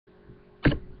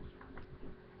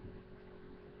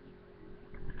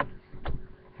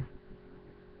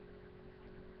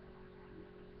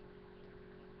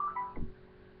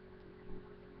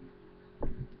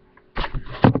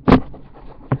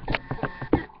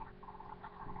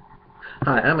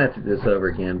Hi, I'm going to have to do this over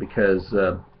again because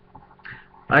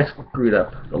I screwed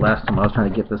up the last time I was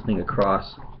trying to get this thing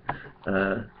across.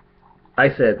 Uh, I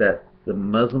said that the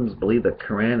Muslims believe the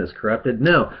Quran is corrupted.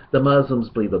 No, the Muslims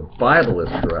believe the Bible is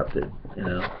corrupted.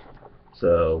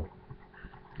 So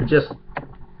just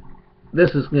this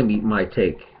is going to be my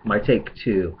take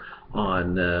too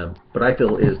on what I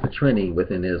feel is the Trinity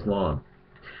within Islam.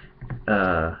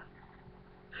 Uh,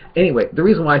 anyway, the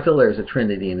reason why I feel there's a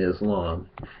Trinity in Islam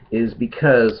is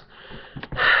because,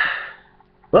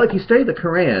 well, if you study the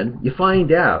Quran, you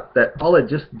find out that Allah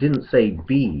just didn't say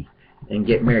be and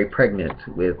get Mary pregnant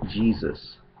with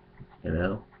Jesus.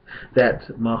 That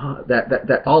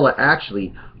Allah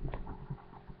actually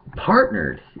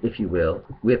partnered, if you will,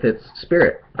 with its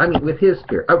spirit. I mean, with His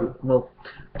spirit.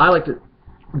 I like to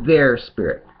their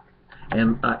spirit,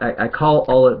 and I call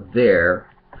Allah their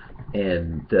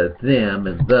and them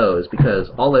and those because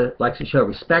Allah likes to show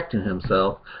respect to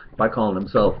Himself by calling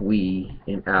Himself we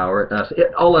and our and us.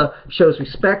 Allah shows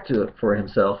respect for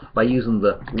Himself by using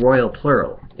the royal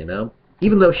plural.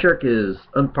 Even though shirk is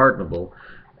unpardonable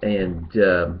and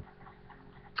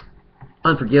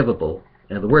unforgivable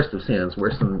and the worst of sins,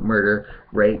 worse than murder,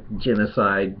 rape,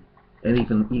 genocide, and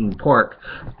even eating pork,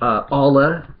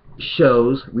 Allah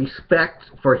shows respect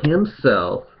for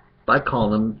Himself by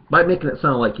making it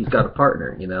sound like He's got a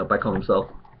partner, by calling Himself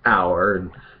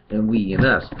our and we and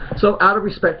us. So out of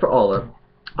respect for Allah,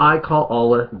 I call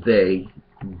Allah they,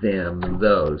 them, and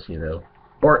those,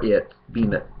 or it, being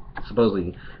that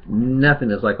supposedly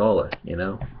nothing is like Allah,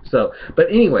 So, but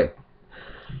anyway,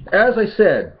 as I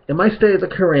said, in my study of the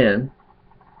Quran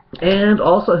and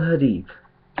also Hadith,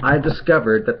 I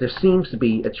discovered that there seems to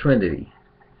be a Trinity.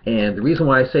 And the reason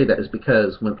why I say that is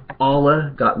because when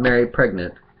Allah got Mary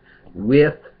pregnant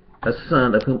with a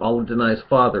son of whom Allah denies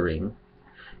fathering,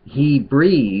 He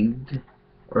breathed,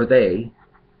 or they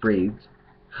breathed,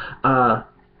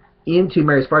 into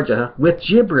Mary's Farjah with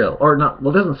Jibril, or not,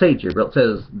 well, it doesn't say Jibril, it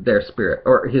says their spirit,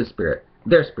 or his spirit,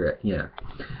 their spirit, yeah,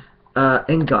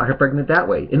 and got her pregnant that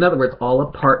way. In other words,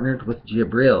 Allah partnered with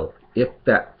Jibril, if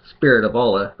that spirit of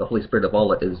Allah, the Holy Spirit of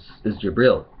Allah, is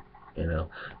Jibril.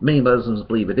 Many Muslims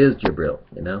believe it is Jibril,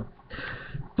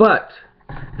 but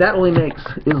that only makes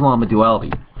Islam a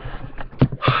duality.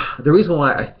 The reason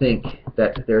why I think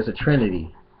that there's a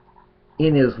Trinity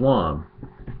in Islam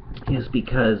is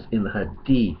because in the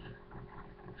Hadith,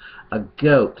 a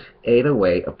goat ate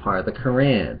away a part of the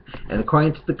Quran. And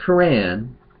according to the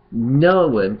Quran, no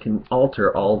one can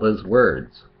alter all those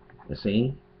words. You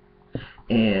see?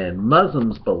 And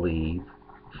Muslims believe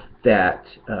that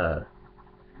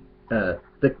that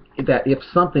if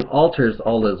something alters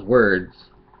all those words,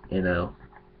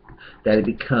 that it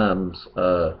becomes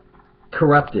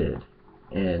corrupted,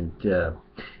 and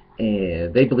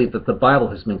they believe that the Bible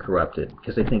has been corrupted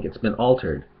because they think it's been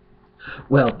altered.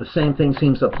 Well, the same thing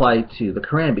seems to apply to the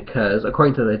Quran because,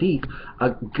 according to the Hadith,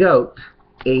 a goat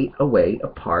ate away a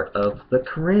part of the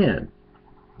Quran.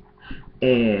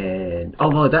 And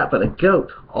not only that, but a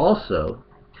goat also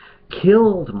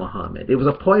killed Muhammad. It was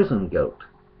a poison goat.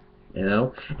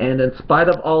 And in spite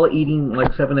of Allah eating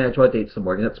like 7 Ajwa dates in the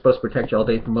morning, that's supposed to protect you all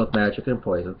day from both magic and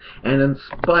poison, and in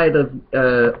spite of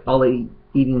Allah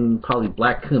eating probably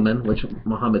black cumin, which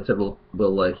Muhammad said will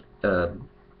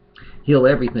heal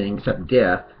everything except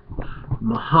death,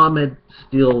 Muhammad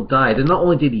still died. And not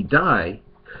only did he die,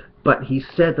 but he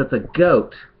said that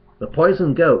the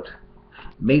poison goat,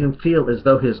 made him feel as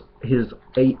though his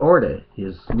aorta,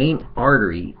 his main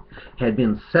artery, had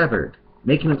been severed,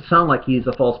 making it sound like he's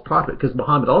a false prophet, because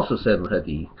Muhammad also said in the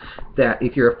Hadith that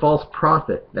if you're a false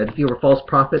prophet,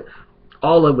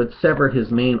 Allah would sever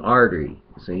his main artery,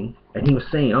 see? And he was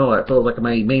saying, oh, it feels like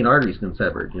my main artery's been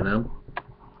severed,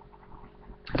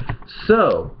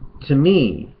 So, to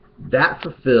me, that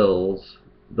fulfills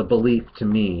the belief to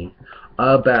me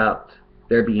about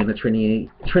there being a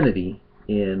Trinity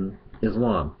in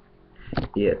Islam.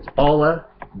 It's Allah,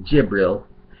 Jibril,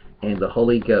 and the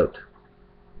Holy Goat.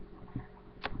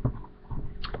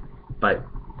 Bye.